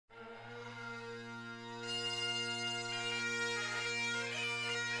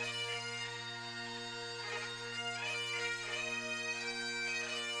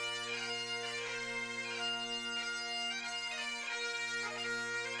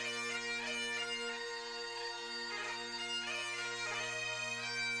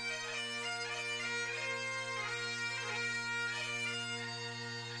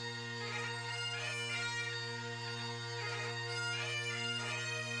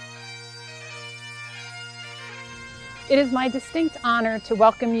It is my distinct honor to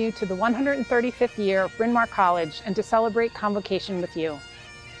welcome you to the 135th year of Bryn Mawr College and to celebrate Convocation with you.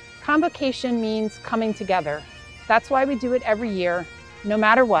 Convocation means coming together. That's why we do it every year, no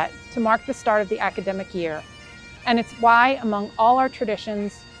matter what, to mark the start of the academic year. And it's why, among all our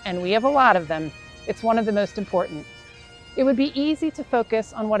traditions, and we have a lot of them, it's one of the most important. It would be easy to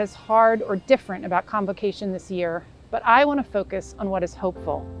focus on what is hard or different about Convocation this year, but I want to focus on what is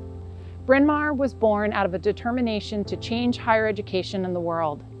hopeful. Bryn Mawr was born out of a determination to change higher education in the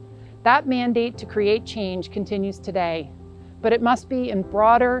world. That mandate to create change continues today, but it must be in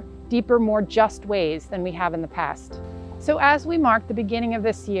broader, deeper, more just ways than we have in the past. So as we mark the beginning of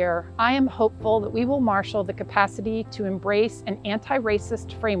this year, I am hopeful that we will marshal the capacity to embrace an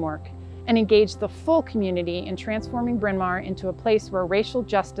anti-racist framework and engage the full community in transforming Bryn Mawr into a place where racial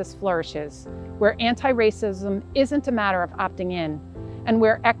justice flourishes, where anti-racism isn't a matter of opting in, and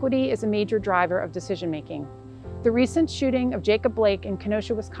where equity is a major driver of decision-making. The recent shooting of Jacob Blake in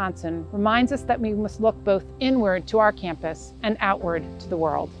Kenosha, Wisconsin reminds us that we must look both inward to our campus and outward to the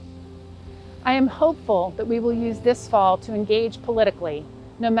world. I am hopeful that we will use this fall to engage politically,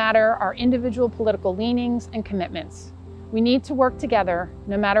 no matter our individual political leanings and commitments. We need to work together,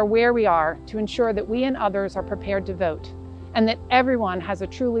 no matter where we are, to ensure that we and others are prepared to vote, and that everyone has a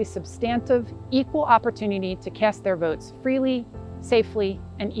truly substantive, equal opportunity to cast their votes freely, safely,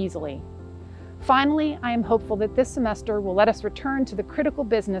 and easily. Finally, I am hopeful that this semester will let us return to the critical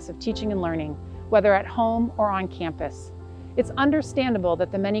business of teaching and learning, whether at home or on campus. It's understandable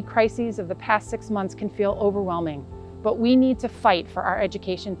that the many crises of the past 6 months can feel overwhelming, but we need to fight for our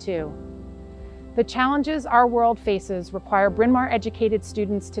education too. The challenges our world faces require Bryn Mawr educated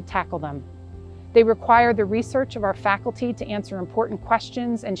students to tackle them. They require the research of our faculty to answer important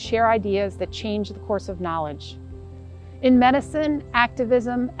questions and share ideas that change the course of knowledge. In medicine,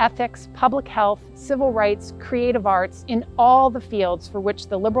 activism, ethics, public health, civil rights, creative arts, in all the fields for which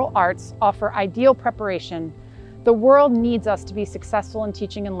the liberal arts offer ideal preparation, the world needs us to be successful in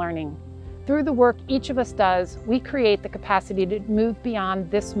teaching and learning. Through the work each of us does, we create the capacity to move beyond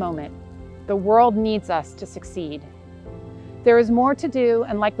this moment. The world needs us to succeed. There is more to do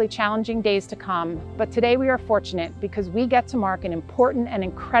and likely challenging days to come, but today we are fortunate because we get to mark an important and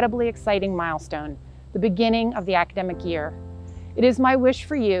incredibly exciting milestone, the beginning of the academic year. It is my wish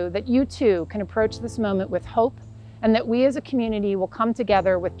for you that you too can approach this moment with hope, and that we as a community will come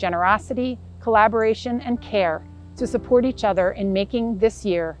together with generosity, collaboration, and care to support each other in making this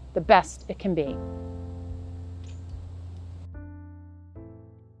year the best it can be.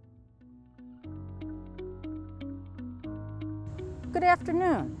 Good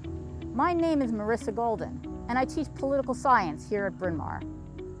afternoon. My name is Marissa Golden, and I teach political science here at Bryn Mawr.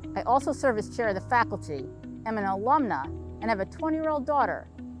 I also serve as chair of the faculty, am an alumna, and have a 20-year-old daughter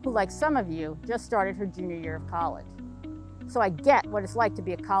who, like some of you, just started her junior year of college. So I get what it's like to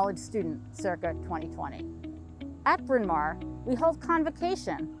be a college student circa 2020. At Bryn Mawr, we hold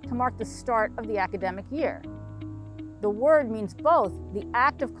Convocation to mark the start of the academic year. The word means both the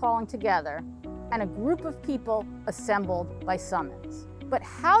act of calling together and a group of people assembled by summons. But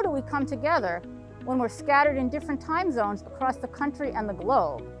how do we come together when we're scattered in different time zones across the country and the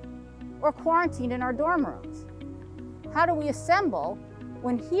globe, or quarantined in our dorm rooms? How do we assemble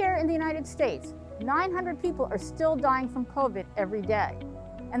when here in the United States, 900 people are still dying from COVID every day,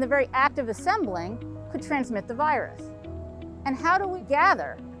 and the very act of assembling could transmit the virus? And how do we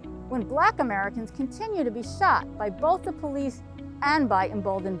gather when Black Americans continue to be shot by both the police and by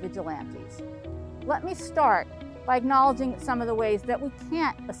emboldened vigilantes? Let me start by acknowledging some of the ways that we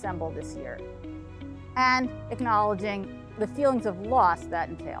can't assemble this year, and acknowledging the feelings of loss that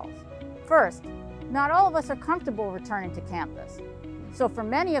entails. First, not all of us are comfortable returning to campus. So for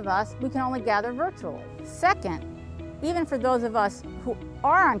many of us, we can only gather virtually. Second, even for those of us who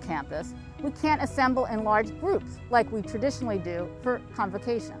are on campus, we can't assemble in large groups like we traditionally do for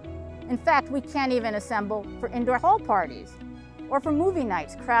Convocation. In fact, we can't even assemble for indoor hall parties or for movie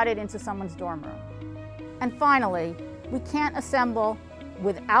nights crowded into someone's dorm room. And finally, we can't assemble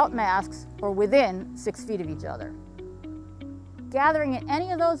without masks or within 6 feet of each other. Gathering in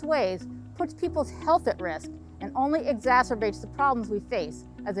any of those ways puts people's health at risk and only exacerbates the problems we face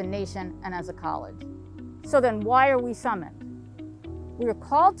as a nation and as a college. So then why are we summoned? We are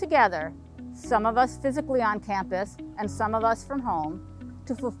called together, some of us physically on campus and some of us from home,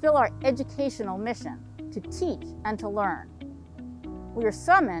 to fulfill our educational mission, to teach and to learn. We are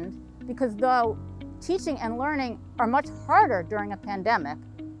summoned because though teaching and learning are much harder during a pandemic,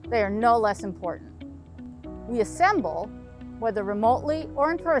 they are no less important. We assemble, whether remotely or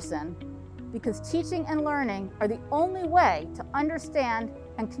in person, because teaching and learning are the only way to understand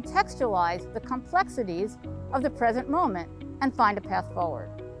and contextualize the complexities of the present moment and find a path forward.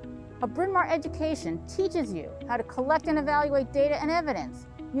 A Bryn Mawr education teaches you how to collect and evaluate data and evidence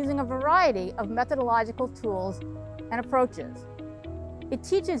using a variety of methodological tools and approaches. It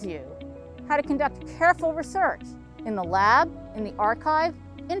teaches you how to conduct careful research in the lab, in the archive,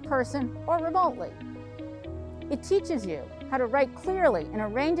 in person, or remotely. It teaches you how to write clearly in a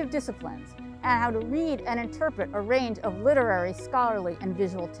range of disciplines and how to read and interpret a range of literary, scholarly, and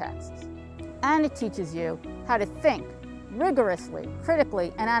visual texts. And it teaches you how to think rigorously,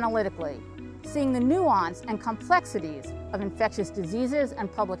 critically, and analytically, seeing the nuance and complexities of infectious diseases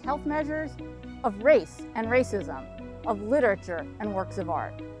and public health measures, of race and racism, of literature and works of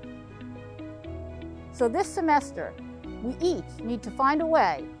art. So this semester, we each need to find a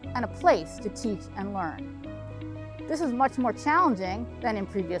way and a place to teach and learn. This is much more challenging than in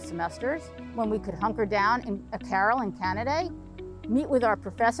previous semesters, when we could hunker down in a carrel in Canada, meet with our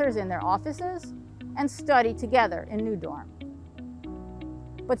professors in their offices, and study together in New Dorm.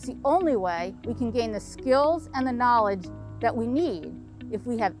 But it's the only way we can gain the skills and the knowledge that we need if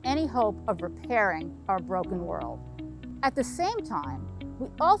we have any hope of repairing our broken world. At the same time, we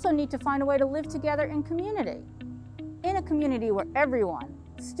also need to find a way to live together in community. In a community where everyone,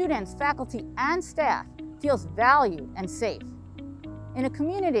 students, faculty, and staff, feels valued and safe. In a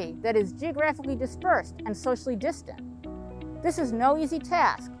community that is geographically dispersed and socially distant. This is no easy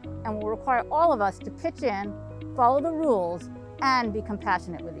task and will require all of us to pitch in, follow the rules, and be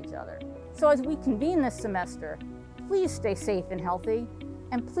compassionate with each other. So as we convene this semester, please stay safe and healthy,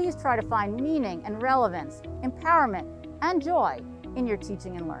 and please try to find meaning and relevance, empowerment, and joy in your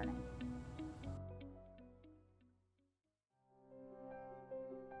teaching and learning.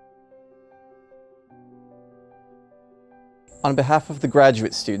 On behalf of the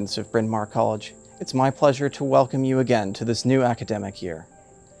graduate students of Bryn Mawr College, it's my pleasure to welcome you again to this new academic year.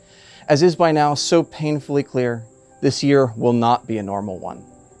 As is by now so painfully clear, this year will not be a normal one,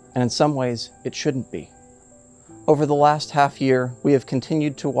 and in some ways, it shouldn't be. Over the last half year, we have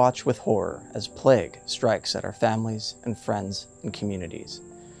continued to watch with horror as plague strikes at our families and friends and communities,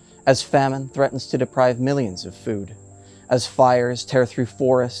 as famine threatens to deprive millions of food, as fires tear through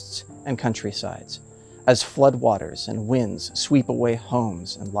forests and countrysides, as floodwaters and winds sweep away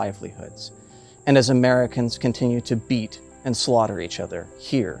homes and livelihoods, and as Americans continue to beat and slaughter each other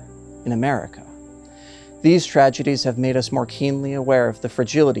here in America. These tragedies have made us more keenly aware of the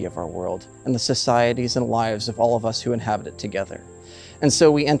fragility of our world and the societies and lives of all of us who inhabit it together. And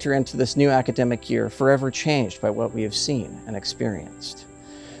so we enter into this new academic year forever changed by what we have seen and experienced.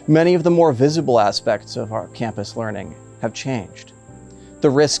 Many of the more visible aspects of our campus learning have changed. The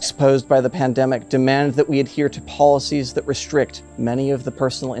risks posed by the pandemic demand that we adhere to policies that restrict many of the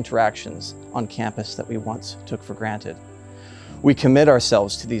personal interactions on campus that we once took for granted. We commit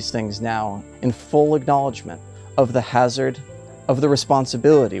ourselves to these things now in full acknowledgement of the hazard, of the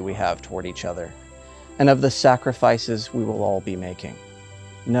responsibility we have toward each other, and of the sacrifices we will all be making.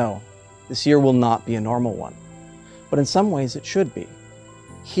 No, this year will not be a normal one, but in some ways it should be.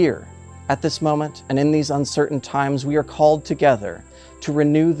 Here, at this moment, and in these uncertain times, we are called together to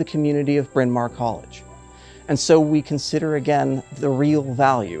renew the community of Bryn Mawr College. And so we consider again the real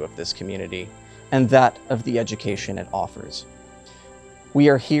value of this community and that of the education it offers. We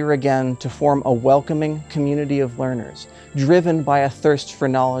are here again to form a welcoming community of learners, driven by a thirst for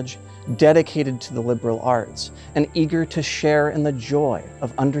knowledge, dedicated to the liberal arts, and eager to share in the joy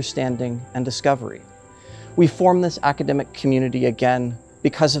of understanding and discovery. We form this academic community again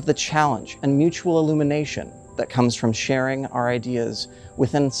because of the challenge and mutual illumination that comes from sharing our ideas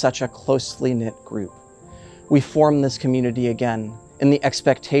within such a closely knit group. We form this community again in the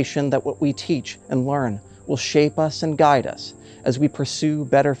expectation that what we teach and learn will shape us and guide us as we pursue a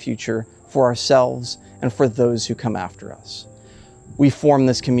better future for ourselves and for those who come after us. We form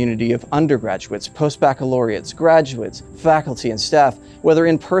this community of undergraduates, post-baccalaureates, graduates, faculty, and staff, whether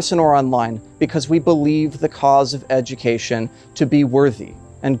in person or online, because we believe the cause of education to be worthy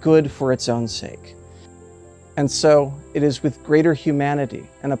and good for its own sake. And so it is with greater humanity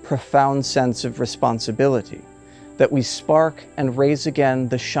and a profound sense of responsibility that we spark and raise again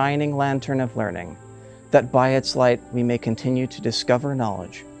the shining lantern of learning, that by its light we may continue to discover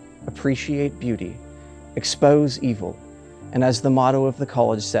knowledge, appreciate beauty, expose evil, and as the motto of the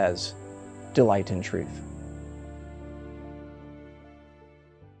college says, delight in truth.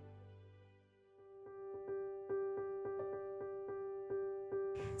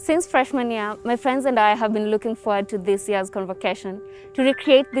 Since freshman year, my friends and I have been looking forward to this year's convocation to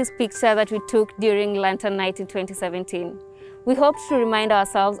recreate this picture that we took during Lantern Night in 2017. We hope to remind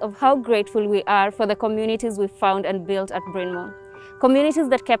ourselves of how grateful we are for the communities we found and built at Bryn Mawr. communities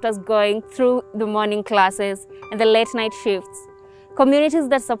that kept us going through the morning classes and the late night shifts, communities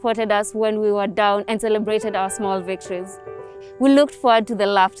that supported us when we were down and celebrated our small victories. We looked forward to the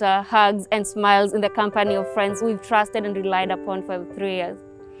laughter, hugs, and smiles in the company of friends we've trusted and relied upon for 3 years.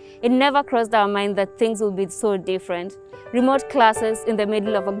 It never crossed our mind that things would be so different. Remote classes in the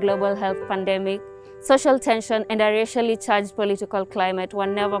middle of a global health pandemic, social tension, and a racially charged political climate were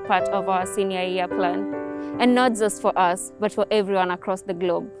never part of our senior year plan. And not just for us, but for everyone across the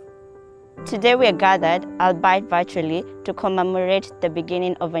globe. Today we are gathered, albeit virtually, to commemorate the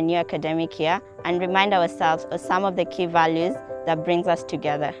beginning of a new academic year and remind ourselves of some of the key values that brings us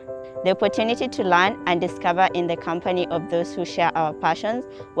together. The opportunity to learn and discover in the company of those who share our passions,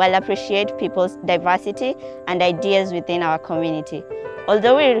 while appreciate people's diversity and ideas within our community.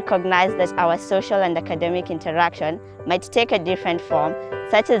 Although we recognize that our social and academic interaction might take a different form,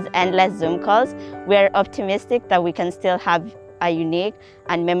 such as endless Zoom calls, we are optimistic that we can still have a unique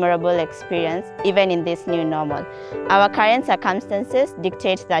and memorable experience even in this new normal. Our current circumstances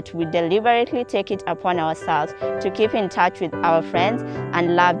dictate that we deliberately take it upon ourselves to keep in touch with our friends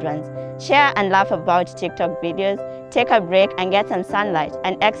and loved ones, share and laugh about TikTok videos, take a break and get some sunlight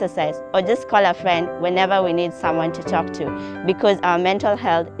and exercise, or just call a friend whenever we need someone to talk to, because our mental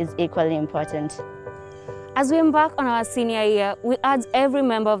health is equally important. As we embark on our senior year, we urge every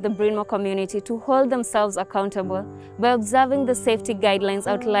member of the Bryn community to hold themselves accountable by observing the safety guidelines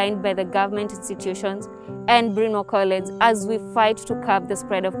outlined by the government institutions and Bryn College as we fight to curb the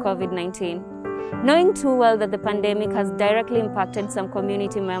spread of COVID-19. Knowing too well that the pandemic has directly impacted some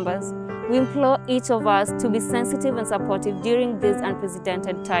community members, we implore each of us to be sensitive and supportive during these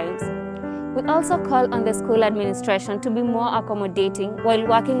unprecedented times. We also call on the school administration to be more accommodating while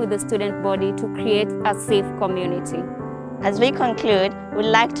working with the student body to create a safe community. As we conclude, we'd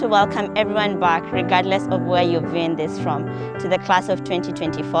like to welcome everyone back, regardless of where you're viewing this from. To the class of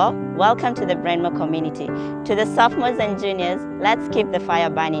 2024, welcome to the Bryn community. To the sophomores and juniors, let's keep the fire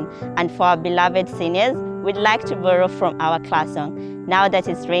burning. And for our beloved seniors, we'd like to borrow from our class song. Now that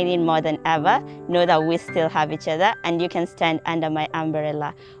it's raining more than ever, know that we still have each other and you can stand under my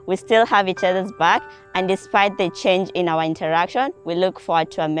umbrella. We still have each other's back, and despite the change in our interaction, we look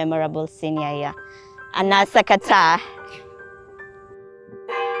forward to a memorable senior year. Anasakata.